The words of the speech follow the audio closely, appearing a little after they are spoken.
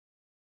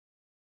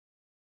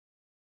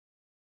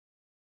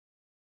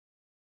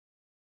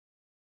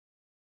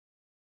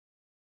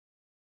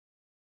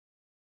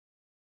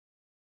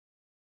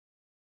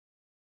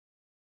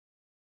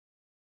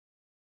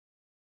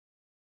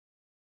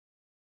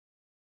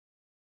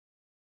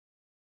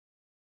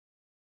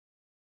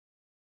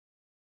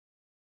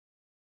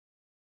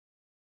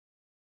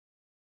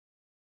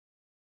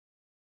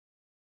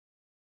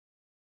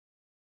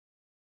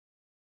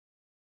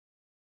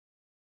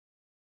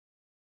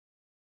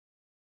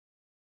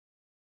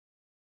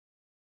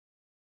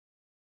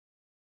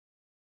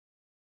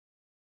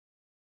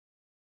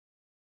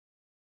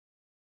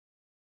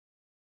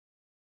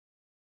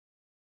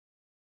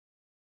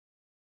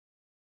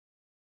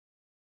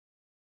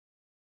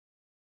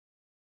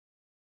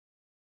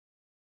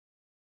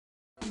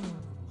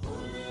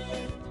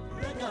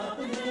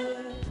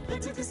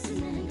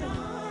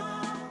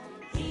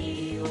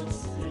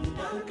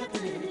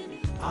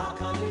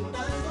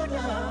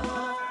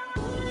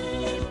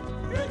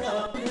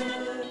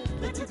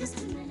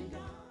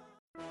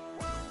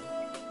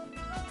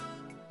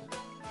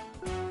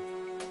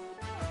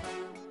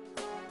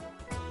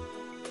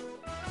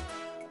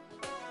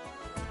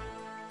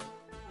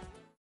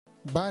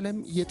በዓለም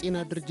የጤና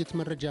ድርጅት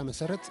መረጃ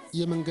መሰረት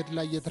የመንገድ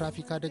ላይ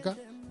የትራፊክ አደጋ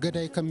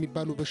ገዳይ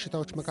ከሚባሉ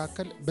በሽታዎች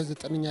መካከል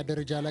በ9ኛ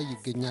ደረጃ ላይ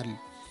ይገኛል።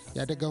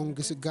 ያደጋውን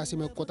ግስጋሴ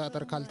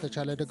መቆጣጠር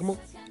ካልተቻለ ደግሞ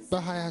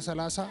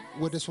በ2030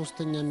 ወደ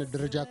 3ኛነት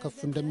ደረጃ ከፍ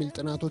እንደሚል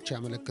ጥናቶች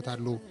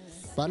ያመለክታሉ።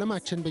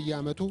 በዓለማችን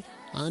በየዓመቱ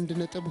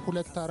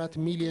 1.24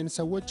 ሚሊዮን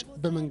ሰዎች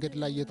በመንገድ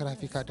ላይ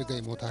የትራፊክ አደጋ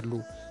ይሞታሉ።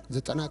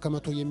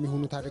 90%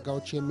 የሚሆኑት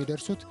አደጋዎች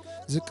የሚደርሱት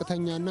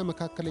ዝቅተኛና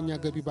መካከለኛ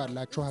ገቢ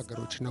ባላቸው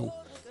ሀገሮች ነው።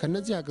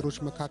 ከነዚህ ሀገሮች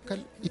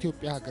መካከል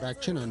ኢትዮጵያ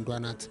ሀገራችን አንዷ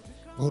ናት።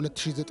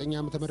 በ2009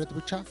 ዓ.ም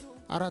ብቻ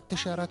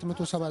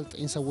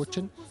 4479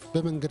 ሰዎችን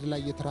በመንገድ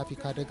ላይ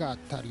የትራፊክ አደጋ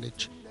አጥታለች።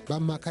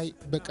 በአማካይ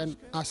በቀን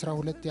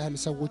 12 ያህል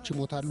ሰዎች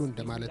ይሞታሉ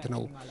እንደማለት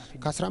ነው።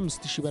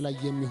 ከ15000 በላይ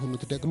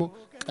የሚሆኑት ደግሞ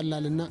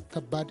ቀላልና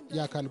ከባድ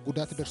የአካል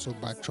ጉዳት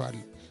ደርሶባቸዋል።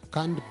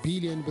 ከ1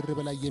 ቢሊዮን ብር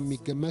በላይ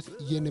የሚገመት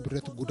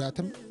የንብረት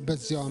ጉዳትም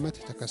በዚያው ዓመት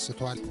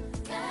ተከስቷል።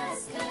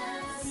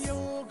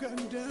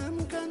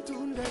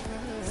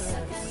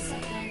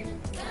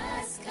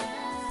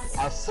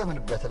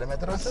 አሰብንበት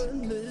ለመድረስ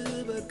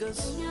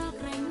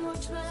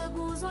ያግረኞች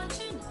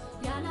በጉዟችን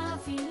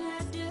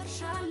ያላፊነት ድርሻ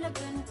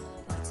አለብን።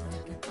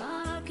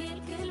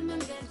 ባትክክል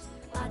መንገድ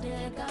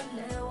አደጋ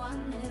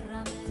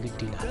ለዋንራመድ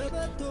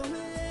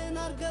ተበቶምን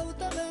አርገው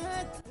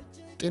ተበት።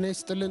 ጤና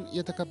ይስጥልን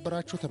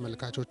የተከበራችሁ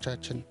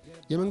ተመልካቾቻችን፣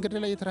 የመንገድ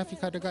ላይ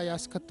የትራፊክ አደጋ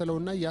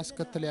ያስከተለውና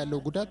ያስከተለ ያለው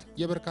ጉዳት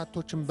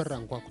የበርካቶችን በር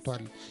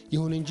አንኳኩቷል።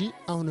 ይሁን እንጂ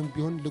አሁንም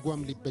ቢሆን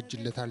ልጓም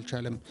ሊበጅለት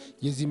አልቻለም።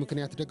 የዚህ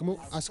ምክንያት ደግሞ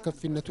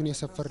አስከፊነቱን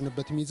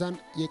የሰፈርንበት ሚዛን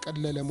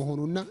የቀለለ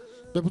መሆኑና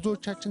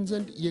በብዙዎቻችን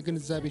ዘንድ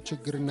የግንዛቤ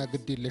ችግርና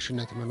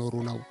ግዴለሽነት መኖሩ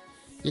ነው።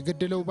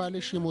 የገደለው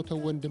ባልሽ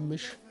የሞተው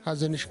ወንድምሽ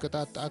ሐዘንሽ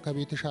ቅጣጣ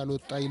ከቤትሽ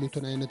አልወጣ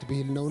ይሉትን አይነት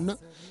ብሂል ነውና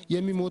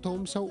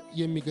የሚሞተውም ሰው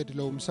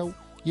የሚገድለውም ሰው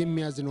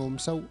የሚያዝነውም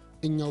ሰው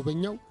እኛው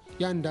በእኛው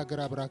የአንድ ሀገር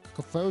አብራክ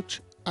ክፋዮች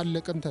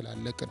አለቅን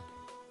ተላለቅን።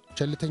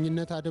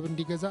 ቸልተኝነት አደብ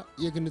እንዲገዛ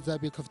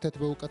የግንዛቤ ክፍተት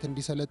በእውቀት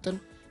እንዲሰለጥን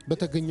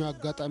በተገኘው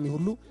አጋጣሚ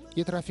ሁሉ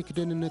የትራፊክ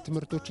ደህንነት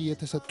ትምህርቶች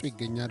እየተሰጡ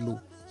ይገኛሉ።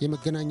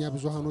 የመገናኛ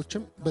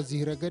ብዙሃኖችም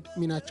በዚህ ረገድ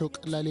ሚናቸው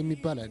ቀላል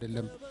የሚባል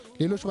አይደለም።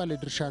 ሌሎች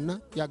ባለድርሻና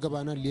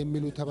ያገባናል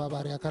የሚሉ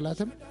ተባባሪ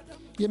አካላትም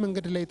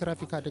የመንገድ ላይ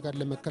የትራፊክ አደጋን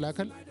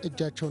ለመከላከል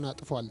እጃቸውን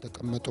አጥፈው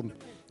አልተቀመጡም።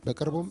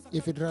 በቅርቡም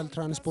የፌዴራል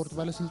ትራንስፖርት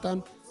ባለስልጣን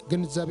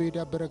ግንዛቤ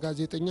የዳበረ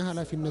ጋዜጠኛ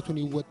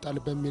ኃላፊነቱን ይወጣል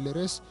በሚል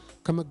ርዕስ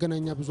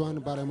ከመገናኛ ብዙሃን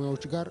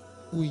ባለሙያዎች ጋር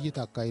ውይይት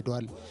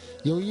አካሂደዋል።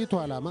 የውይይቱ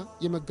ዓላማ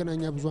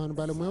የመገናኛ ብዙሃን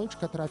ባለሙያዎች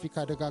ከትራፊክ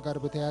አደጋ ጋር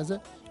በተያያዘ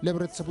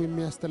ለህብረተሰቡ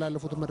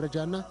የሚያስተላልፉት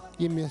መረጃና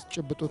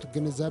የሚያስጨብጡት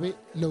ግንዛቤ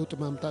ለውጥ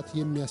ማምጣት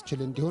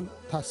የሚያስችል እንዲሆን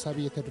ታሳቢ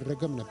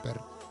የተደረገም ነበር።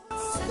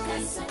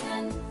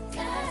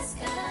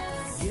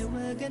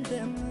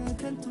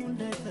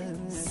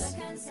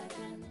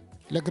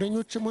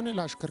 ለእግረኞችም ሆነ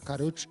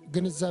ለአሽከርካሪዎች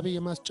ግንዛቤ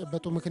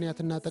የማስጨበጡ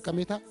ምክንያትና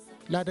ጠቀሜታ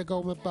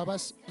ለአደጋው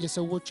መባባስ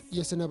የሰዎች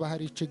የስነ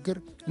ባህሪ ችግር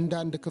እንደ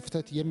አንድ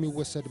ክፍተት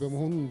የሚወሰድ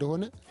በመሆኑ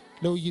እንደሆነ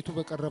ለውይይቱ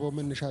በቀረበው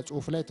መነሻ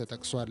ጽሑፍ ላይ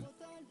ተጠቅሷል።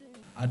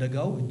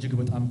 አደጋው እጅግ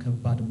በጣም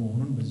ከባድ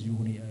መሆኑን በዚህ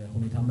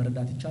ሁኔታ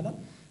መረዳት ይቻላል።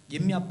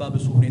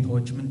 የሚያባብሱ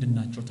ሁኔታዎች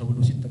ምንድናቸው ተብሎ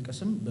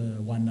ሲጠቀስም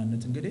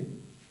በዋናነት እንግዲህ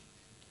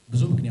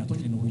ብዙ ምክንያቶች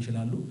ሊኖሩ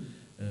ይችላሉ።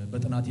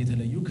 በጥናት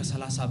የተለዩ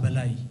ከ30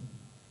 በላይ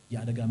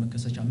የአደጋ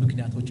መከሰቻ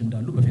ምክንያቶች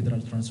እንዳሉ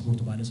በፌዴራል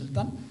ትራንስፖርት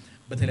ባለስልጣን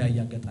በተለያየ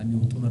አጋጣሚ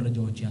ወጡ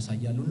መረጃዎች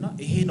ያሳያሉና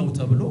ይሄ ነው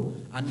ተብሎ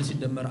 1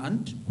 ሲደመር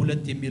 1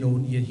 2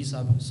 የሚለውን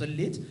የሂሳብ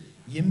ስሌት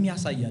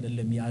የሚያሳይ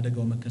አይደለም።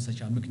 የአደጋው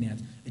መከሰቻ ምክንያት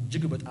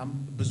እጅግ በጣም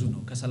ብዙ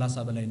ነው፣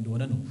 ከ30 በላይ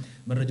እንደሆነ ነው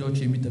መረጃዎች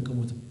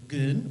የሚጠቀሙት።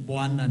 ግን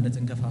በዋናነት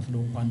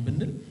እንከፋፍለው እንኳን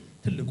ብንል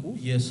ትልቁ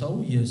የሰው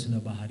የስነ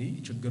ባህሪ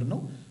ችግር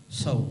ነው።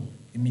 ሰው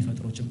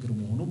የሚፈጥረው ችግር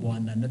መሆኑ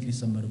በዋናነት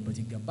ሊሰመርበት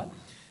ይገባል።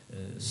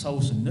 ሰው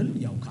ስንል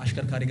ያው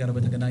ከአሽከርካሪ ጋር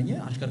በተገናኘ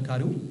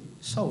አሽከርካሪው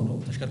ሰው ነው።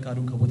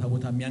 ተሽከርካሪውን ከቦታ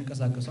ቦታ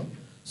የሚያንቀሳቅሰው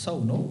ሰው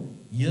ነው።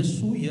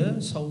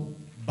 የሰው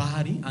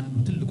ባህሪ አንዱ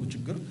ትልቁ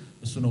ችግር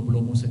እሱ ነው ብሎ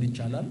መውሰድ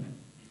ይቻላል።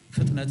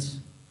 ፍጥነት፣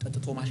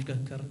 ጠጥቶ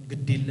ማሽከርከር፣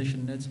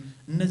 ግዴለሽነት፣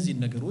 እነዚህ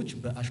ነገሮች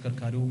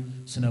በአሽከርካሪው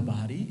ስነ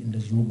ባህሪ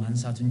እንደዚሁ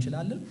ማንሳት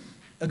እንችላለን።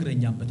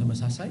 እግረኛም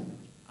በተመሳሳይ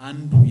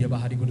አንዱ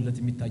የባህሪ ጉድለት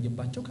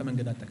የሚታየባቸው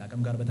ከመንገድ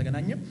አጠቃቀም ጋር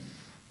በተገናኘ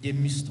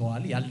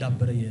የሚስተዋል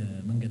ያልዳበረ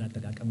የመንገድ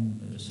አጠቃቀም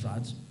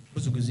ስርዓት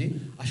ብዙ ጊዜ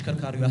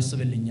አሽከርካሪው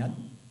ያስብልኛል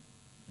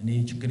እኔ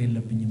ችግር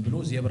የለብኝም ብሎ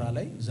ዜብራ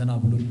ላይ ዘና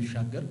ብሎ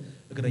የሚሻገር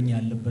እግረኛ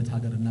ያለበት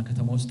ሀገርና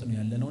ከተማ ውስጥ ነው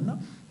ያለነውና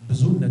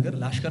ብዙ ነገር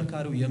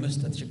ለአሽከርካሪው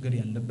የመስጠት ችግር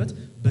ያለበት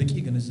በቂ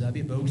ግንዛቤ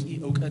በቂ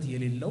ዕውቀት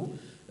የሌለው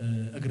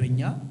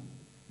እግረኛ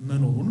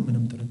መኖሩን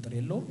ምንም ጥርጥር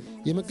የለውም።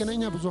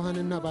 የመገናኛ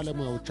ብዙሃንና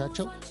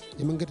ባለሙያዎቻቸው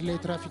የመንገድ ላይ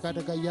ትራፊክ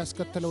አደጋ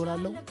ያስከተለው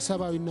ላለው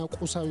ሰብአዊና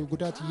ቁሳዊ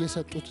ጉዳት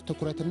እየሰጡት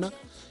ትኩረትና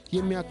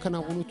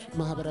የሚያከናውኑት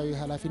ማህበራዊ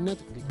ኃላፊነት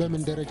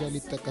በምን ደረጃ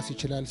ሊጠቀስ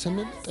ይችላል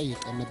ስንል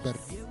ጠይቀን ነበር።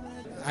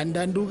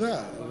 አንዳንዱ ጋር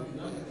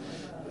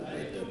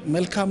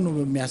መልካም ነው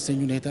በሚያሰኝ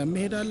ሁኔታ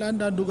የሚሄዳል፣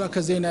 አንዳንዱ ጋር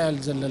ከዜና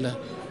ያልዘለለ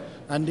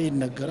አንዴ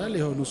ይነገራል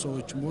የሆኑ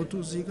ሰዎች ሞቱ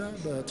እዚህ ጋር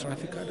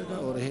በትራፊክ አደጋ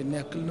ወር ይሄን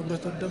ያክል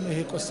ንብረት ወደመ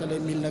ይሄ ቆሰለ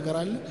የሚል ነገር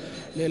አለ።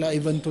 ሌላ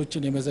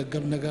ኢቨንቶችን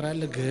የመዘገብ ነገር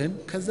አለ። ግን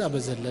ከዛ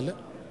በዘለለ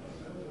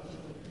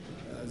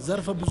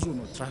ዘርፈ ብዙ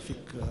ነው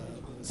ትራፊክ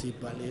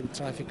ሲባል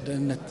የትራፊክ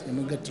ደህንነት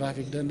የመንገድ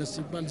ትራፊክ ደህንነት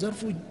ሲባል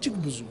ዘርፉ እጅግ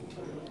ብዙ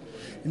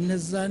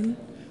እነዛን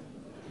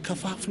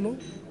ከፋፍሎ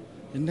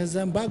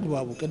እነዛን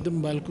በአግባቡ ቅድም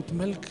ባልኩት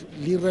መልክ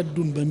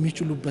ሊረዱን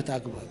በሚችሉበት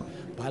አግባብ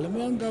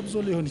ባለሙያን ጋብዞ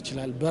ሊሆን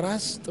ይችላል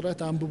በራስ ጥረት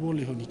አንብቦ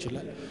ሊሆን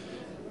ይችላል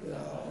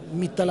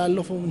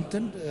የሚተላለፈው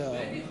እንትን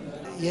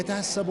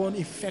የታሰበውን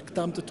ኢፌክት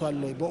አምጥቷል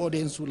ወይ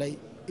በኦዲየንሱ ላይ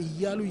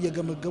እያሉ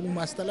እየገመገሙ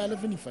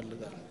ማስተላለፍን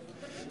ይፈልጋል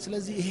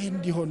ስለዚህ ይሄ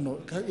እንዲሆን ነው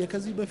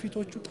የከዚህ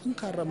በፊቶቹ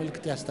ጠንካራ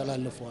መልእክት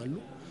ያስተላልፈዋሉ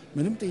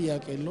ምንም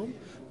ጥያቄ የለውም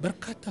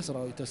በርካታ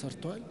ስራዎች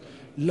ተሰርተዋል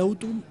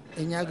ለውጡም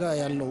እኛ ጋር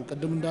ያለው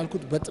ቅድም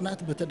እንዳልኩት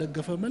በጥናት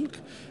በተደገፈ መልክ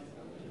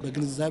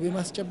በግንዛቤ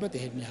ማስጨበጥ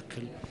ይሄን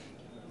ያክል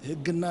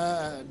ህግና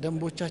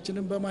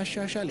ደንቦቻችንን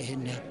በማሻሻል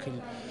ይሄን ያክል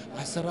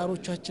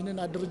አሰራሮቻችንን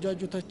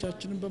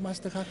አደረጃጀቶቻችንን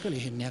በማስተካከል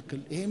ይሄን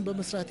ያክል ይሄን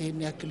በመስራት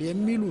ይሄን ያክል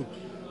የሚሉ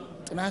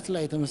ጥናት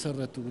ላይ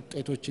የተመሰረቱ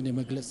ውጤቶችን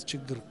የመግለጽ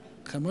ችግር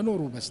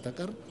ከመኖሩ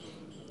በስተቀር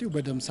ዲው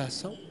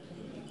በደምሳሳው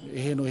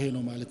ይሄ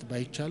ነው ማለት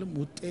ባይቻልም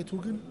ውጤቱ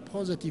ግን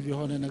ፖዚቲቭ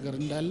የሆነ ነገር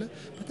እንዳለ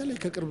በተለይ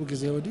ከቅርብ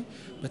ጊዜ ወዲህ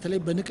በተለይ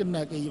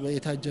በንቅናቄ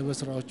የታጀበ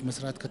ስራዎች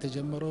መስራት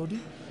ከተጀመረ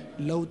ወዲህ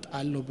ለውጥ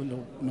አለው ብሎ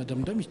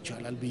መደምደም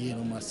ይቻላል ብዬ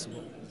ነው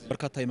ማስበው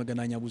በርካታ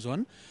የመገናኛ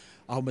ብዙሃን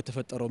አሁን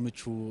በተፈጠረው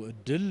ምቹ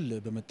እድል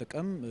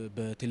በመጠቀም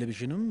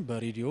በቴሌቪዥንም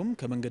በሬዲዮም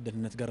ከመንገድ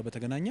ደህንነት ጋር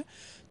በተገናኘ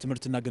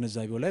ትምህርትና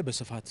ግንዛቤው ላይ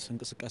በስፋት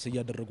እንቅስቃሴ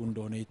እያደረጉ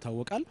እንደሆነ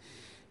ይታወቃል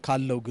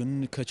ካለው ግን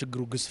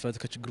ከችግሩ ግዝፈት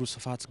ከችግሩ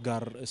ስፋት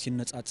ጋር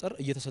ሲነጻጸር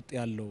እየተሰጠ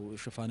ያለው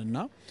ሽፋንና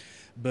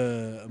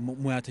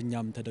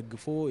በሙያተኛም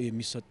ተደግፎ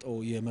የሚሰጠው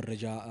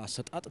የመረጃ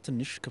አሰጣጥ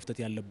ትንሽ ክፍተት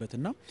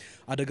ያለበትና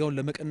አደጋውን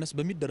ለመቀነስ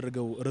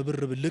በሚደረገው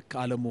ርብርብ ልክ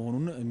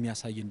አለመሆኑን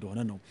የሚያሳይ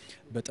እንደሆነ ነው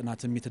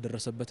በጥናትም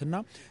የተደረሰበትና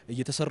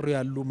እየተሰሩ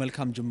ያሉ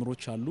መልካም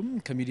ጅምሮች አሉ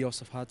ከሚዲያው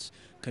ስፋት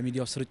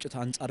ከሚዲያው ስርጭት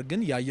አንፃር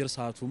ግን የአየር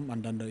ሰዓቱም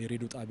አንዳንድ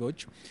የሬዲዮ ጣቢያዎች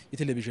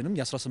የቴሌቪዥንም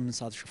የ18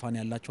 ሰዓት ሽፋን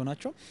ያላቸው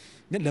ናቸው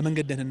ግን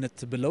ለመንገድ ደህንነት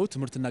ብለው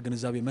ትምህርትና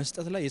ግንዛቤ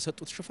መስጠት ላይ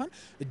የሰጡት ሽፋን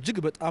እጅግ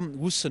በጣም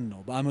ውስን ነው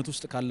በአመት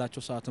ውስጥ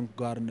ካላቸው ሰዓትም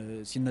ጋር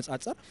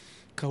ሲነጻጸር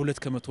ከ2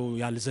 ከመቶ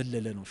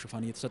ያልዘለለ ነው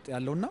ሽፋን እየተሰጠ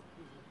ያለውና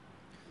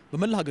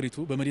በመላ ሀገሪቱ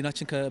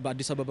በመዲናችን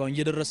በአዲስ አበባ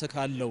እየደረሰ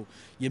ካለው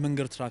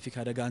የመንገድ ትራፊክ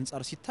አደጋ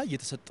አንፃር ሲታይ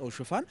የተሰጠው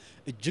ሽፋን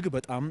እጅግ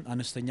በጣም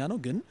አነስተኛ ነው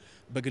ግን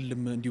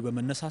በግልም እንዲሁ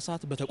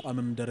በመነሳሳት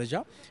በተቋምም ደረጃ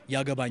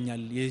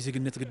ያገባኛል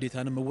የዜግነት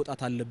ግዴታን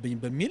መወጣት አለብኝ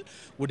በሚል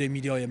ወደ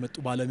ሚዲያው የመጡ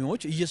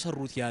ባለሙያዎች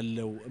እየሰሩት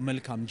ያለው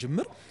መልካም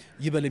ጅምር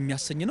ይበል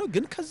የሚያሰኝ ነው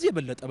ግን ከዚህ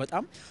የበለጠ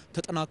በጣም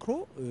ተጠናክሮ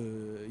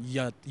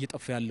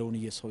እየጠፋ ያለውን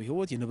የሰው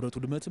ህይወት የንብረቱ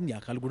ድመትም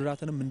የአካል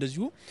ጉዳትንም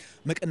እንደዚሁ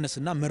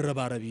መቀነስና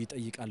መረባረብ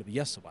ይጠይቃል ብዬ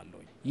አስባለሁ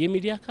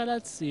የሚዲያ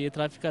አካላት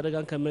የትራፊክ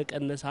አደጋን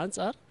ከመቀነስ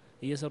አንፃር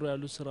እየሰሩ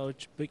ያሉ ስራዎች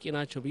በቂ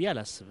ናቸው ብዬ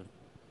አላስብም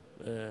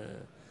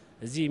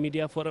እዚህ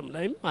ሚዲያ ፎረም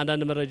ላይም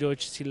አንዳንድ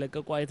መረጃዎች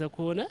ሲለቀቁ አይተ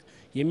ከሆነ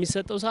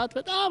የሚሰጠው ሰዓት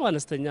በጣም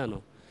አነስተኛ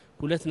ነው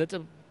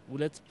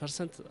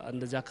 2.2%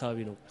 እንደዚህ አካባቢ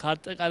ነው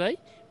ከአጠቃላይ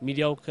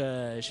ሚዲያው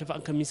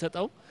ከሽፋን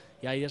ከሚሰጠው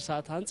የአየር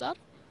ሰዓት አንፃር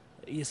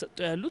እየሰጡ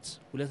ያሉት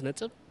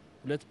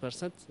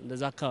 2.2%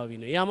 እንደዛ አካባቢ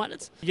ነው ያ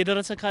ማለት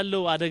እየደረሰ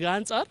ካለው አደጋ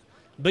አንፃር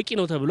በቂ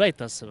ነው ተብሎ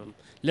አይታሰብም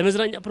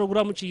ለመዝናኛ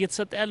ፕሮግራሞች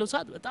እየተሰጠ ያለው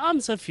ሰዓት በጣም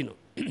ሰፊ ነው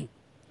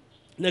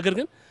ነገር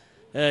ግን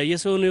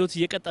የሰውን ህይወት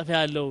እየቀጠፈ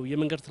ያለው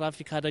የመንገድ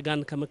ትራፊክ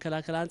አደጋን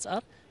ከመከላከል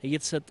አንፃር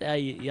እየተሰጠ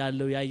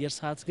ያለው የአየር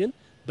ሰዓት ግን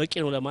በቂ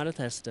ነው ለማለት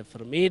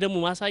አያስደፍርም ይሄ ደግሞ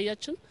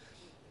ማሳያችን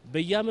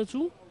በየአመቱ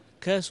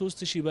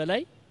ከ3000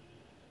 በላይ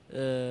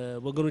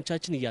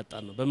ወገኖቻችን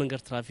እያጣን ነው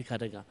በመንገድ ትራፊክ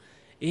አደጋ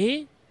ይሄ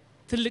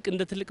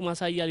እንደ ትልቅ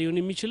ማሳያ ሊሆን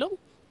የሚችለው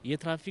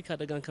የትራፊክ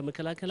አደጋን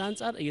ከመከላከል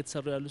አንፃር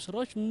እየተሰሩ ያሉ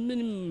ስራዎች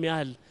ምንም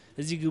ያህል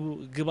እዚህ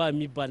ግባ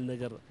የሚባል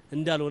ነገር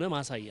እንዳልሆነ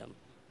ማሳያ ነው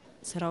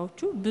ስራዎቹ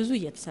ብዙ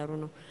እየተሰሩ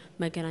ነው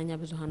መገናኛ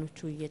ብዙሃኖቹ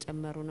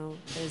እየጨመሩ ነው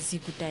እዚህ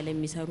ጉዳይ ላይ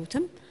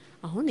የሚሰሩትም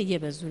አሁን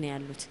እየበዙ ነው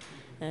ያሉት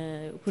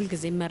ሁሉ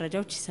ጊዜ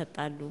መረጃዎች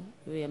ይሰጣሉ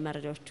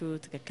የመረጃዎቹ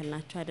ትክክል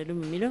ናቸው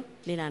አይደሉም የሚለው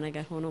ሌላ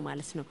ነገር ሆኖ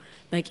ማለት ነው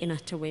በቂ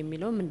ናቸው ወይ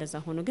የሚለው እንደዛ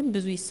ሆኖ ግን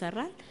ብዙ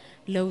ይሰራል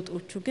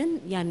ለውጦቹ ግን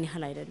ያን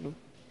ያህል አይደሉም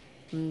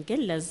ግን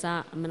ለዛ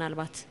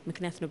ምናልባት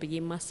ምክንያት ነው ብዬ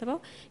የማስበው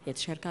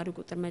የተሽከርካሪ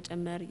ቁጥር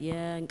መጨመር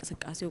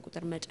የእንቅስቃሴው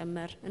ቁጥር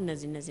መጨመር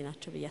እነዚህ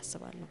ናቸው ብዬ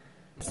አስባለሁ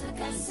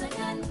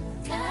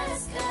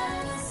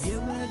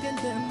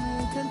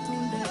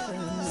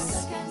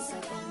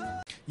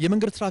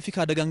የመንገድ ትራፊክ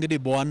አደጋ እንግዲህ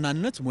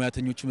በዋናነት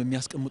ሙያተኞችም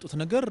የሚያስቀምጡት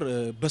ነገር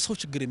በሰው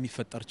ችግር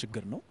የሚፈጠር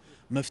ችግር ነው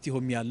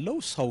መፍትሄውም ያለው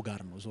ሰው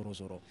ጋር ነው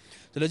ዞሮ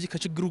ስለዚህ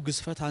ከችግሩ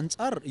ግዝፈት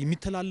አንፃር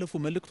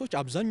የሚተላለፉ መልእክቶች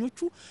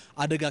አብዛኞቹ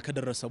አደጋ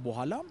ከደረሰ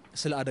በኋላ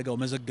ስለ አደጋው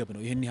መዘገብ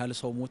ነው ይሄን ያህል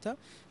ሰው ሞተ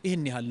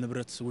ይሄን ያህል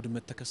ንብረት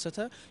ውድመት ተከሰተ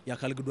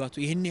ያካል ጉዳቱ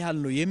ይሄን ያህል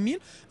ነው የሚል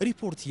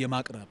ሪፖርት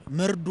የማቅረብ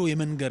መርዶ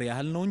የመንገር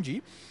ያህል ነው እንጂ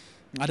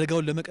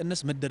አደጋውን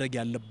ለመቀነስ መደረግ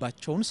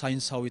ያለባቸውን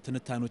ሳይንሳዊ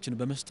ትንታኔዎችን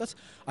በመስጠት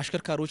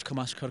አሽከርካሪዎች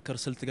ከማሽከርከር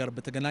ስልት ጋር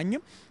በተገናኘ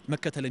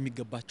መከተል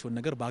የሚገባቸውን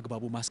ነገር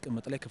በአግባቡ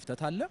ማስቀመጥ ላይ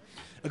ክፍተት አለ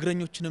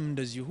እግረኞችንም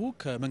እንደዚሁ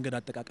ከመንገድ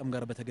አጠቃቀም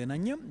ጋር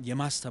በተገናኘ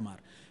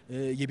የማስተማር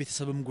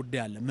የቤተሰብም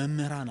ጉዳይ አለ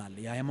መምህራን አለ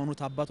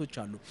የሃይማኖት አባቶች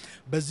አሉ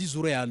በዚህ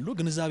ዙሪያ ያሉ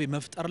ግንዛቤ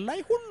መፍጠር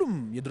ላይ ሁሉም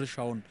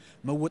የድርሻውን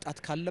መወጣት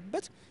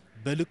ካለበት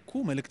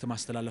በልኩ መልእክት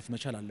ማስተላለፍ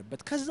መቻል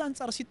አለበት ከዛ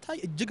አንፃር ሲታይ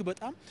እጅግ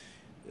በጣም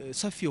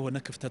ሰፊ የሆነ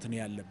ክፍተት ነው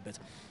ያለበት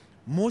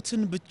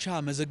ሞትን ብቻ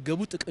መዘገቡ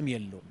ጥቅም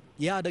የለውም።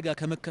 ያ አደጋ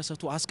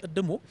ከመከሰቱ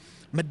አስቀድሞ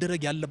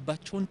መደረግ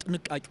ያለባቸውን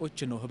ጥንቃቄዎች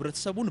ነው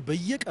ህብረተሰቡን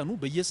በየቀኑ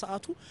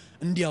በየሰዓቱ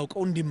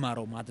እንዲያውቀው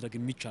እንዲማረው ማድረግ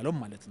የሚቻለው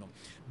ማለት ነው።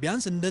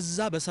 ቢያንስ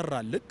እንደዛ በሰራ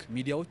ልክ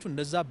ሚዲያዎቹ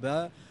እንደዛ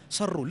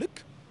በሰሩ ልክ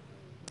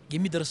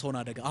የሚደርሰውን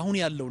አደጋ አሁን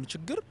ያለውን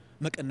ችግር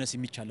መቀነስ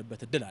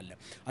የሚቻልበት እድል አለ።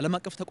 ዓለም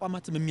አቀፍ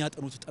ተቋማትም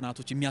የሚያጠኑት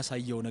ጥናቶች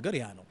የሚያሳየው ነገር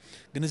ያ ነው።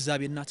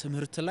 ግንዛቤና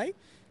ትምህርት ላይ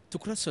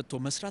ትኩረት ሰጥቶ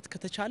መስራት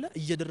ከተቻለ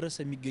እየደረሰ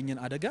የሚገኘን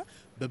አደጋ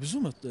በብዙ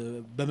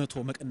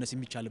በመቶ መቀነስ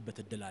የሚቻልበት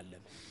እድል አለ።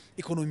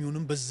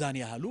 ኢኮኖሚውንም በዛን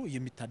ያህሉ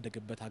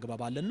የሚታደግበት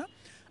አግባብ አለና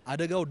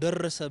አደጋው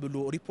ደረሰ ብሎ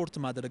ሪፖርት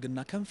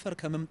ማድረግና ከንፈር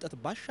ከመምጠት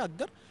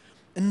ባሻገር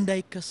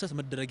እንዳይከሰት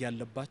መደረግ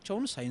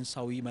ያለባቸውን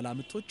ሳይንሳዊ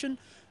መላምቶችን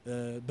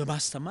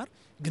በማስተማር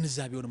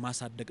ግንዛቤውን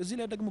ማሳደግ እዚህ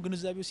ላይ ደግሞ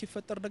ግንዛቤው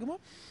ሲፈጠር ደግሞ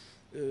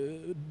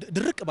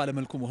ድርቅ ባለ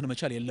መልኩ መሆን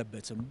መቻል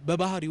የለበትም።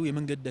 በባህሪው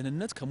የመንገድ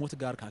ደህንነት ከሞት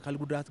ጋር ከአካል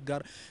ጉዳት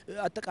ጋር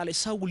አጠቃላይ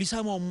ሰው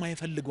ሊሰማው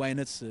የማይፈልገው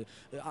አይነት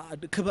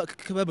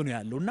ክበብ ነው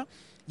ያለውና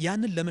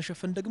ያንን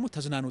ለመሸፈን ደግሞ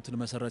ተዝናኖትን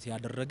መሰረት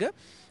ያደረገ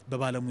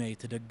በባለሙያ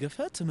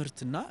የተደገፈ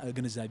ትምህርትና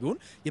ግንዛቤውን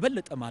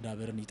የበለጠ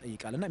ማዳበርን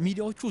ይጠይቃልና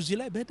ሚዲያዎቹ እዚህ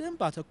ላይ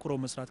በደንብ አተኩረው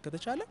መስራት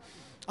ከተቻለ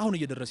አሁን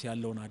እየደረሰ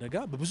ያለውን አደጋ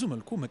በብዙ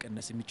መልኩ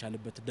መቀነስ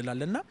የሚቻልበት እድል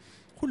አለና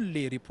ሁሌ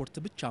ሪፖርት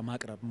ብቻ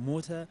ማቅረብ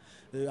ሞተ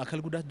አካል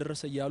ጉዳት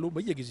ደረሰ እያሉ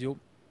በየጊዜው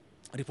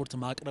ሪፖርት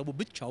ማቅረቡ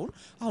ብቻውን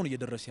አሁን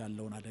እየደረሰ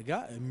ያለውን አደጋ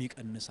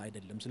የሚቀንስ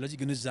አይደለም። ስለዚህ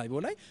ግንዛቤው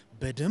ላይ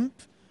በደንብ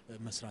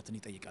መስራትን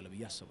ይጠይቃል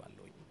ብዬ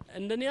አስባለሁ።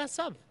 እንደኔ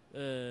ሐሳብ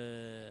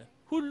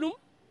ሁሉም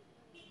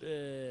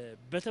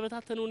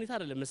በተበታተነ ሁኔታ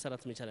አይደለም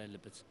መሰራት መቻል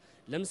ያለበት።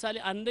 ለምሳሌ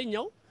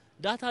አንደኛው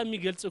ዳታ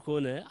የሚገልጽ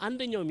ከሆነ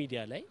አንደኛው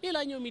ሚዲያ ላይ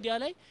ሌላኛው ሚዲያ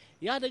ላይ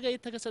ያደጋ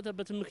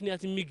የተከሰተበት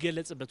ምክንያት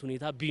የሚገለጽበት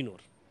ሁኔታ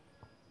ቢኖር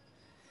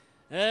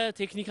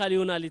ቴክኒካሊ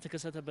ይሆናል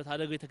የተከሰተበት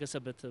አደጋው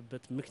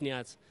የተከሰተበት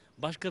ምክንያት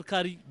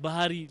ባሽከርካሪ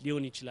ባህሪ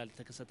ሊሆን ይችላል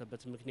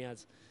የተከሰተበት ምክንያት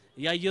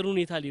ያየሩ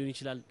ሁኔታ ሊሆን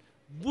ይችላል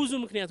ብዙ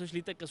ምክንያቶች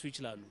ሊጠቀሱ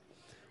ይችላሉ።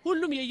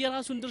 ሁሉም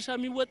የየራሱን ድርሻ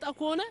የሚወጣ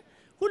ከሆነ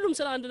ሁሉም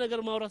ስለ አንድ ነገር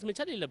ማውራት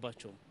መቻል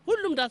የለባቸውም።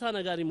 ሁሉም ዳታ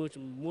ነጋሪ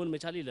መሆን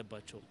መቻል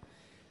የለባቸውም።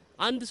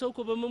 አንድ ሰው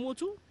እኮ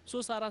በመሞቱ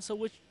 3-4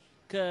 ሰዎች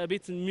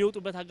ከቤት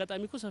የሚወጡበት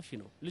አጋጣሚ እኮ ሰፊ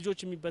ነው። ልጆች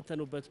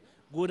የሚበተኑበት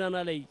ጎዳና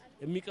ላይ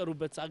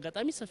የሚቀሩበት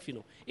አጋጣሚ ሰፊ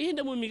ነው። ይሄን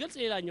ደግሞ የሚገልጽ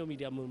ሌላኛው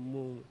ሚዲያ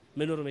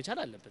መኖር መቻል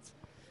አለበት።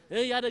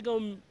 ያደጋው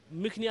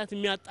ምክንያት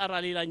የሚያጣራ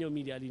ሌላኛው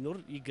ሚዲያ ሊኖር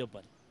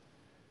ይገባል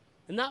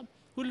እና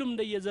ሁሉም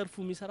እንደየዘርፉ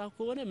የሚሰራ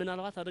ከሆነ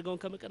ምናልባት አደጋውን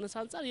ከመቀነስ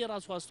አንፃር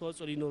የራሱ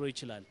አስተዋጽኦ ሊኖረው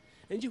ይችላል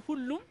እንጂ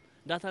ሁሉም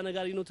ዳታ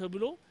ነጋሪ ነው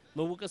ተብሎ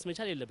መወቀስ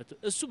መቻል የለበትም።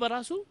 እሱ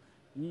በራሱ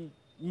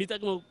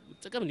የሚጠቅመው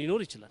ጥቅም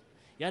ሊኖር ይችላል።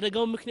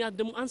 ያደጋው ምክንያት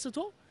ደግሞ አንስቶ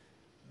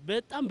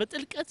በጣም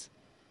በጥልቀት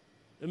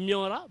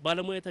የሚያወራ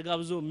ባለሙያ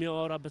ተጋብዞ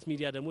የሚያወራበት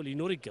ሚዲያ ደግሞ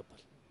ሊኖር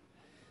ይገባል።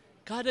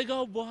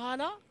 ካደጋው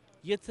በኋላ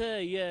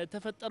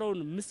የተፈጠረውን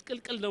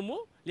ምስቅልቅል ደግሞ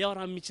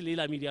ሊያወራ የሚችል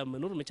ሌላ ሚዲያ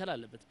መኖር መቻል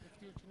አለበት።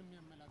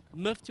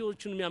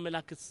 መፍትሄዎችን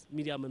የሚያመላክት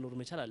ሚዲያ መኖር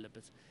መቻል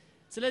አለበት።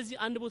 ስለዚህ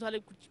አንድ ቦታ ላይ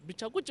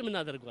ብቻ ቁጭ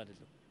የምናደርገው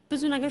አይደለም።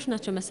 ብዙ ነገሮች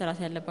ናቸው መሰራት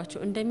ያለባቸው።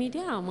 እንደ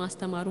ሚዲያ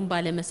ማስተማሩን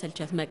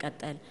ባለመሰልቸት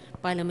መቀጠል፣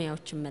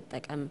 ባለሙያዎችን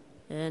መጠቀም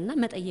እና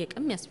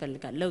መጠየቅም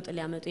ያስፈልጋል። ለውጥ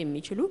ሊያመጡ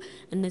የሚችሉ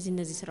እነዚህ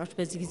ስራዎች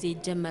በዚህ ጊዜ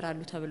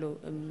ይጀመራሉ ተብሎ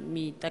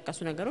የሚጠቀሱ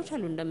ነገሮች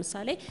አሉ።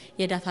 እንደምሳሌ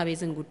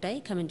የዳታቤዝን ጉዳይ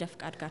ከመንጃ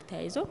ፍቃድ ጋር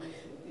ተያይዞ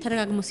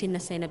ተደጋግሞ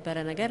ሲነሳ የነበረ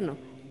ነገር ነው፣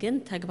 ግን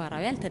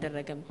ተግባራዊ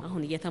አልተደረገም።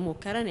 አሁን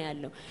እየተሞከረ ነው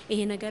ያለው። ይሄ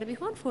ነገር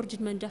ቢሆን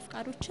ፎርጅድ መንጃ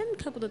ፍቃዶችን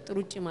ከቁጥጥር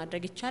ውጪ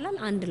ማድረግ ይቻላል።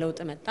 አንድ ለውጥ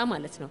መጣ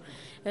ማለት ነው።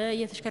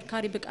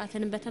 የተሽከርካሪ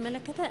ብቃትን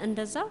በተመለከተ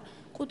እንደዛ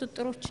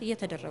ቁጥጥሮች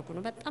እየተደረጉ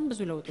ነው። በጣም ብዙ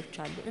ለውጦች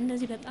አሉ።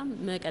 እነዚህ በጣም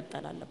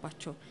መቀጠል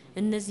አለባቸው።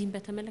 እነዚህን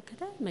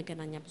በተመለከተ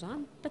መገናኛ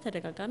ብዙሃን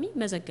በተደጋጋሚ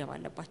መዘገብ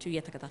አለባቸው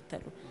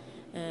እየተከታተሉ።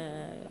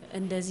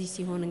 እንደዚህ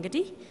ሲሆን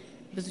እንግዲህ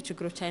ብዙ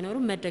ችግሮች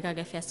አይኖሩም።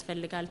 መደጋገፍ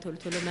ያስፈልጋል።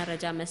 ቶሎ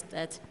መረጃ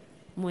መስጠት፣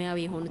 ሙያዊ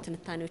የሆኑ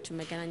ትንታኔዎችን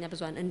መገናኛ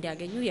ብዙሃን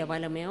እንዲያገኙ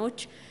የባለሙያዎች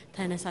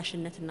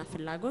ተነሳሽነትና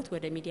ፍላጎት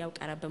ወደ ሚዲያው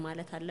ቀረብ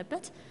ማለት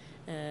አለበት።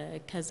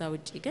 ከዛ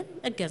ውጪ ግን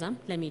እገዛም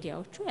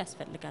ለሚዲያዎቹ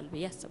ያስፈልጋል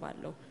ብዬ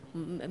አስባለሁ።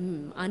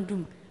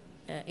 አንዱም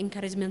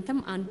ኢንካሬጅመንትም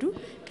አንዱ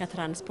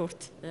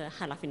ከትራንስፖርት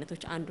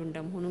ኃላፊነቶች አንዱ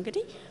እንደመሆኑ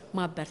እንግዲህ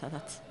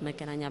ማበረታታት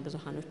መገናኛ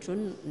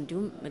ብዙሃኖቹን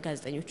እንዲሁም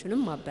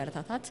ጋዜጠኞቹንም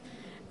ማበረታታት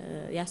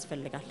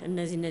ያስፈልጋል።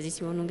 እነዚህ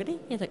ሲሆኑ እንግዲህ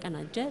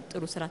የተቀናጀ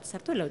ጥሩ ስራ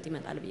ተሰርቶ ለውጥ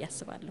ይመጣል ብዬ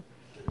አስባለሁ።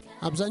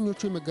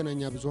 አብዛኞቹ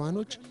የመገናኛ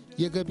ብዙሃኖች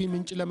የገቢ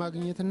ምንጭ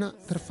ለማግኘትና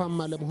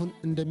ትርፋማ ለመሆን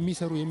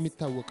እንደሚሰሩ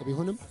የሚታወቅ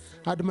ቢሆንም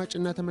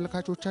አድማጭና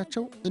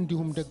ተመልካቾቻቸው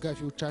እንዲሁም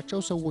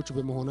ደጋፊዎቻቸው ሰዎች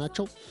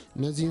በመሆናቸው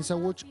እነዚህን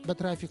ሰዎች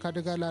በትራፊክ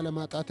አደጋ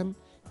ላለማጣትም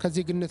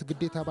ከዜግነት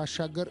ግዴታ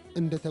ባሻገር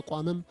እንደ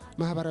ተቋምም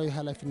ማህበራዊ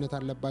ኃላፊነት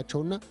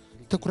አለባቸውና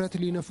ትኩረት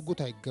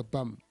ሊነፍጉት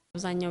አይገባም።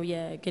 አብዛኛው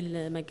የግል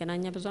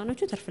መገናኛ ብዙሃኖቹ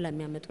ትርፍ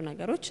ለሚያመጡ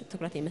ነገሮች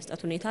ትኩረት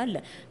የመስጠት ሁኔታ አለ።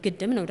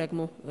 ግድም ነው ደግሞ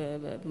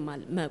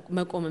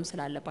መቆምም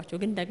ስላለባቸው፣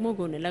 ግን ደግሞ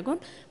ጎን ለጎን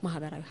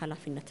ማህበራዊ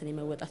ኃላፊነትን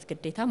የመወጣት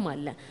ግዴታም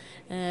አለ።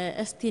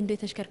 እስቲ እንደ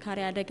ተሽከርካሪ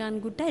አደጋን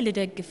ጉዳይ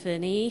ልደግፍ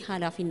እኔ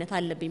ኃላፊነት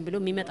አለብኝ ብሎ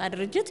የሚመጣ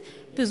ድርጅት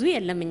ብዙ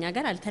የለም። እኛ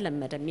ጋር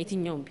አልተለመደም።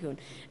 የትኛውም ቢሆን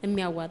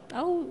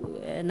የሚያዋጣው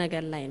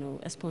ነገር ላይ ነው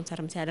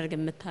ስፖንሰርም ሲያደርግ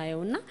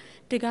የምታየውና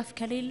ድጋፍ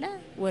ከሌለ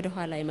ወደ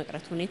ኋላ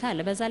የመቅረት ሁኔታ አለ።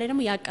 በዛ ላይ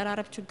ደግሞ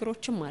ያቀራረብ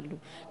ችግሮችም አሉ።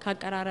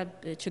 ካቀራረብ ከአቀራረብ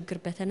ችግር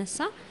በተነሳ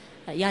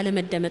ያለ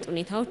መደመጥ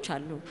ሁኔታዎች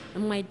አሉ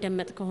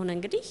የማይደመጥ ከሆነ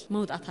እንግዲህ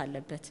መውጣት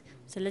አለበት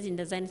ስለዚህ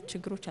እንደዛ አይነት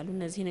ችግሮች አሉ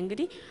እነዚህን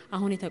እንግዲህ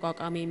አሁን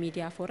የተቋቋመ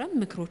የሚዲያ ፎረም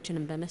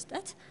ምክሮችንም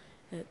በመስጠት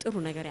ጥሩ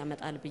ነገር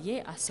ያመጣል ብዬ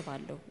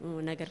አስባለሁ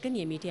ነገር ግን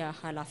የሚዲያ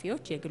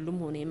ኃላፊዎች የግሉም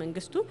ሆነ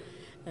የመንግስቱ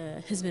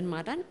ህዝብን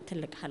ማዳን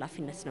ትልቅ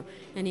ኃላፊነት ነው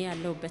እኔ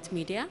ያለውበት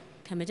ሚዲያ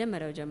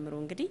ከመጀመሪያው ጀምሮ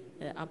እንግዲህ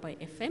አባይ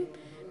ኤፍኤም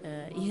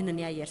ይህንን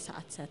ያየር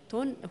ሰዓት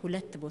ሰጥቶን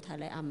ሁለት ቦታ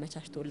ላይ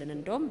አመቻችቶልን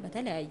እንደውም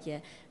በተለያየ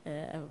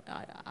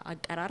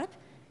አቀራረብ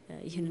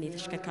ይህንን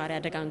የተሽከርካሪ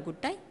አደጋን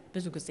ጉዳይ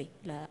ብዙ ጊዜ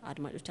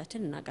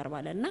ለአድማጮቻችን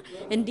እናቀርባለንና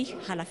እንዲህ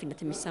ኃላፊነት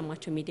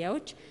የሚሰማቸው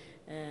ሚዲያዎች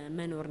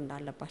መኖር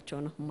እንዳለባቸው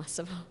ነው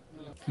ማስበው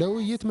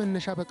ለውይይት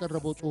መነሻ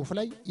በቀረበው ጽሁፍ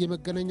ላይ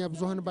የመገናኛ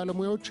ብዙሃን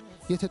ባለሙያዎች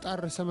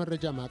የተጣረሰ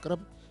መረጃ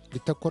ማቅረብ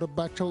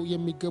ሊተኮርባቸው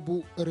የሚገቡ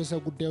ርዕሰ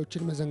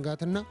ጉዳዮችን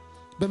መዘንጋትና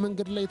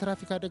በመንገድ ላይ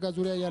ትራፊክ አደጋ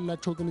ዙሪያ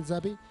ያላቸው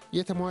ግንዛቤ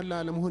የተሟላ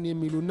አለመሆን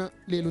የሚሉና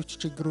ሌሎች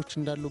ችግሮች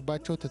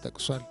እንዳሉባቸው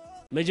ተጠቅሷል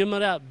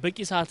መጀመሪያ በቂ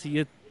ሰዓት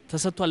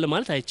ተሰጥቷል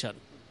ማለት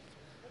አይቻልም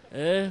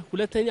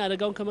ሁለተኛ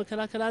አደጋውን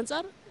ከመከላከል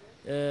አንፃር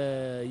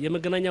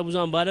የመገናኛ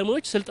ብዙሃን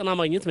ባለሙያዎች ስልጠና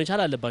ማግኘት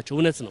መቻል አለባቸው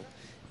እውነት ነው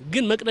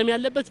ግን መቅደም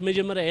ያለበት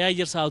መጀመሪያ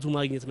የአየር ሰዓቱ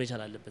ማግኘት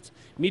መቻል አለበት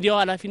ሚዲያው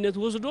ኃላፊነት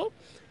ወስዶ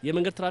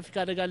የመንገድ ትራፊክ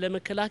አደጋ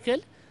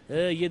ለመከላከል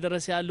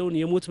እየደረሰ ያለውን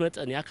የሞት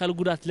መጠን የአካል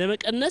ጉዳት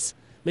ለመቀነስ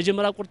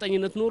መጀመሪያ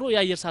ቁርጠኝነት ኖሮ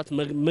የአየር ሰዓት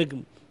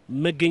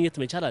መገኘት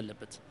መቻል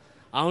አለበት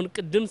አሁን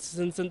ቅድም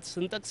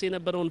ስንጠቅስ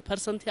የነበረውን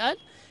ፐርሰንት ያህል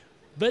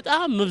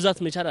በጣም መብዛት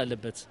መቻል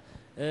አለበት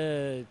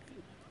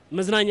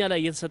መዝናኛ ላይ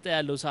እየተሰጠ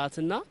ያለው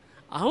ሰዓትና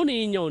አሁን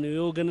የኛውን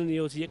የወገንን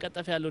ህይወት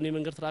እየቀጠፈ ያለውን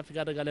የመንገድ ትራፊክ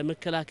አደጋ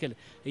ለመከላከል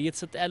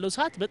እየተሰጠ ያለው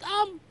ሰዓት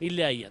በጣም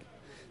ይለያያል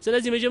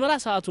ስለዚህ መጀመሪያ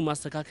ሰዓቱ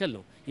ማስተካከል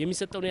ነው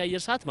የሚሰጠው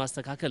የአየር ሰዓት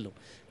ማስተካከል ነው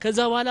ከዛ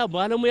በኋላ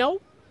ባለሙያው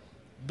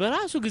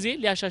በራሱ ጊዜ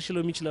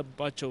ሊያሻሽለው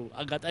የሚችልባቸው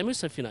አጋጣሚዎች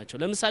ሰፊ ናቸው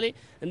ለምሳሌ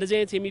እንደዚህ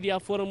አይነት የሚዲያ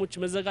ፎረሞች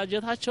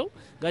መዘጋጀታቸው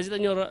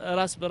ጋዜጠኛው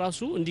ራስ በራሱ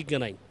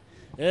እንዲገናኝ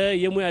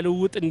የሙያ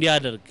ልውውጥ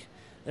እንዲያደርግ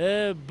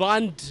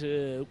በአንድ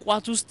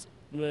ቋት ውስጥ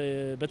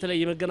በተለይ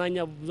የመገናኛ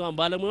ብዙሃን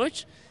ባለሙያዎች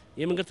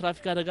የመንገድ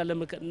ትራፊክ አደጋ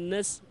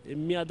ለመቀነስ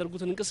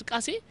የሚያደርጉት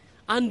እንቅስቃሴ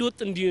አንድ ወጥ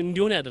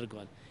እንዲሆን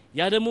ያደርጋል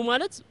ያ ደግሞ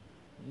ማለት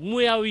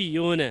ሙያዊ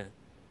የሆነ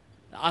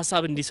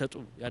ሐሳብ እንዲሰጡ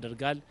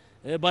ያደርጋል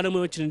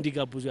ባለሙያዎችን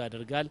እንዲጋብዙ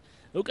ያደርጋል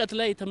እውቀት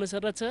ላይ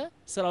የተመሰረተ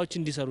ስራዎች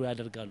እንዲሰሩ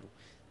ያደርጋሉ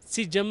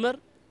ሲጀመር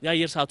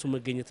የአየር ሰዓቱ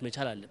መገኘት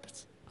መቻል አለበት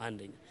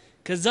አንደኛ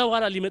ከዛ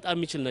በኋላ ሊመጣ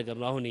የሚችል ነገር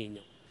ነው አሁን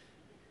ይሄኛው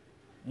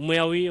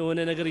ሙያዊ የሆነ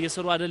ነገር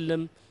እየሰሩ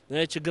አይደለም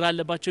ችግር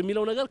አለባቸው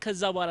የሚለው ነገር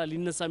ከዛ በኋላ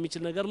ሊነሳ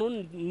የሚችል ነገር ነው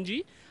እንጂ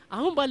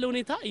አሁን ባለው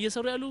ሁኔታ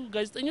እየሰሩ ያሉ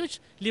ጋዜጠኞች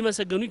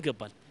ሊመሰገኑ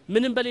ይገባል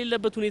ምንም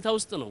በሌለበት ሁኔታ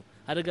ውስጥ ነው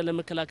አደጋ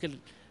ለመከላከል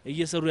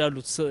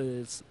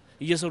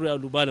እየሰሩ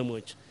ያሉ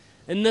ባለሙያዎች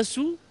እነሱ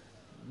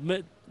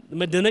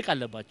መደነቅ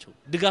አለባቸው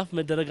ድጋፍ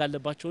መደረግ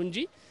አለባቸው እንጂ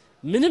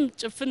ምንም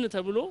ጭፍን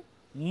ተብሎ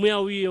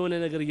ሙያዊ የሆነ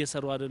ነገር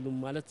እየሰሩ አይደሉም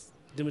ማለት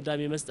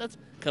ድምዳሜ መስጠት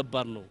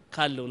ከባድ ነው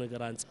ካለው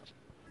ነገር አንፃር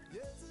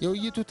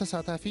የውይይቱ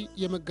ተሳታፊ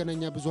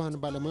የመገናኛ ብዙሃን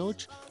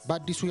ባለሙያዎች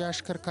በአዲሱ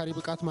የአሽከርካሪ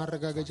ብቃት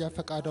ማረጋገጫ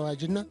ፈቃድ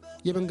አዋጅና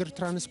የመንገድ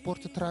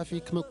ትራንስፖርት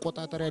ትራፊክ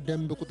መቆጣጠሪያ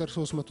ደንብ ቁጥር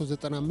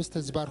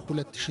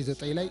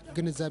 395/2009 ላይ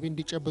ግንዛቤ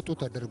እንዲጨብጡ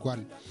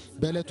ተደርጓል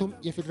በእለቱም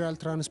የፌዴራል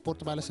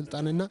ትራንስፖርት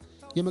ባለስልጣንና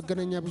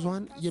የመገናኛ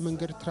ብዙሃን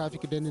የመንገድ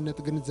ትራፊክ ደህንነት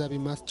ግንዛቤ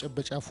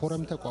ማስጨበጫ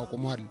ፎረም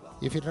ተቋቁሟል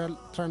የፌዴራል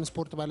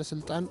ትራንስፖርት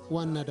ባለስልጣን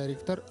ዋና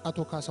ዳይሬክተር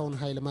አቶ ካሳውን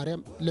ኃይለ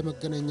ማርያም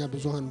ለመገናኛ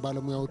ብዙሃን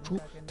ባለሙያዎቹ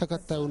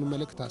ተከታዩን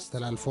መልእክት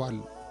አስተላልፈዋል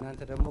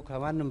እናንተ ደግሞ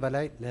ከማንም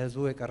በላይ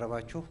ለህዝቡ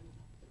የቀረባችሁ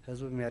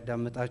ህዝቡ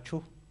የሚያዳምጣችሁ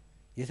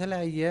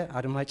የተለያየ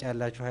አድማጭ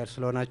ያላችሁ ኃይል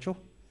ስለሆናችሁ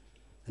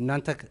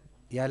እናንተ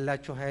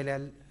ያላችሁ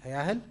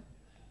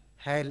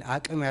ኃይል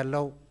አቅም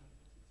ያለው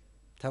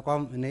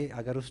ተቋም እኔ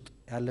አገር ውስጥ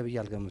ያለ ብዬ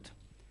አልገምትም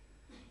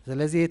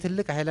ስለዚህ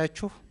የትልቅ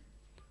ኃይላችሁ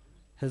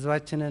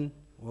ህዝባችንን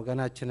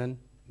ወገናችንን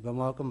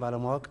በማወቅም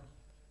ባለማወቅ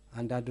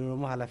አንዳንዱ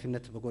ደግሞ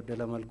ኃላፊነት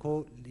በጎደለ መልኩ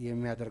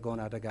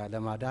የሚያደርገውን አደጋ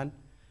ለማዳን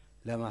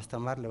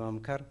ለማስተማር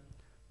ለማምከር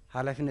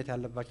ኃላፊነት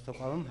ያለባቸው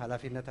ተቋምም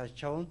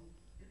ኃላፊነታቸውን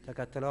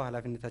ተከትለው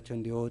ኃላፊነታቸውን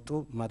እንዲወጡ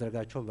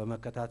ማድረጋቸውን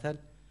በመከታተል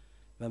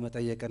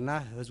በመጠየቅና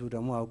ህዝቡ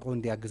ደግሞ አውቆ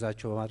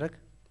እንዲያግዛቸው በማድረግ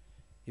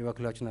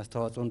የበኩላችሁን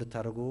አስተዋጽኦ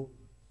እንድታደርጉ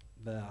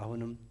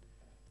በአሁንም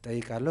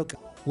ጠይቃለሁ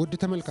ውድ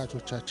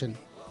ተመልካቾቻችን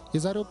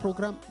የዛሬው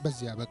ፕሮግራም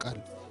በዚህ ያበቃል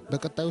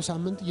በቀጣዩ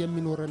ሳምንት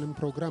የሚኖረንን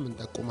ፕሮግራም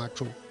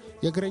እንጠቁማችሁ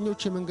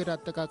የእግረኞች የመንገድ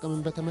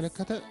አጠቃቀምን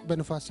በተመለከተ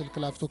በንፋስ ስልክ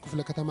ላፍቶ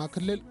ክፍለ ከተማ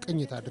ክልል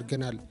ቅኝት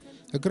አድርገናል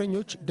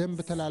እግረኞች ደንብ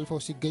ተላልፈው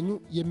ሲገኙ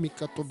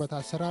የሚቀጡበት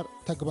አሰራር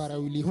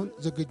ተግባራዊ ሊሆን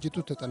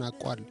ዝግጅቱ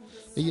ተጠናቋል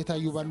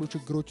እየታዩ ባሉ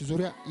ችግሮች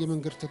ዙሪያ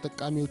የመንገድ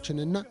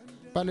ተጠቃሚዎችንና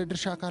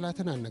ባለድርሻ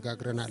አካላትን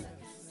አነጋግረናል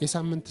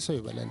የሳምንት ሰው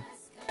ይበለን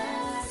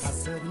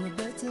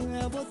አሰብንበት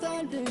ቦታ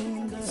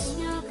እንድንደርስ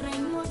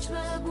እግረኞች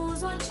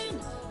በጉዟችን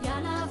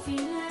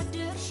ያላፊነት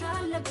ድርሻ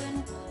አለብን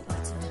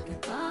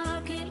በተገባ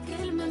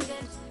ክልክል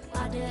መንገድ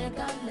አደጋ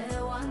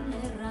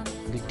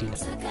ለዋንራመድ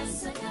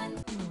ሰከን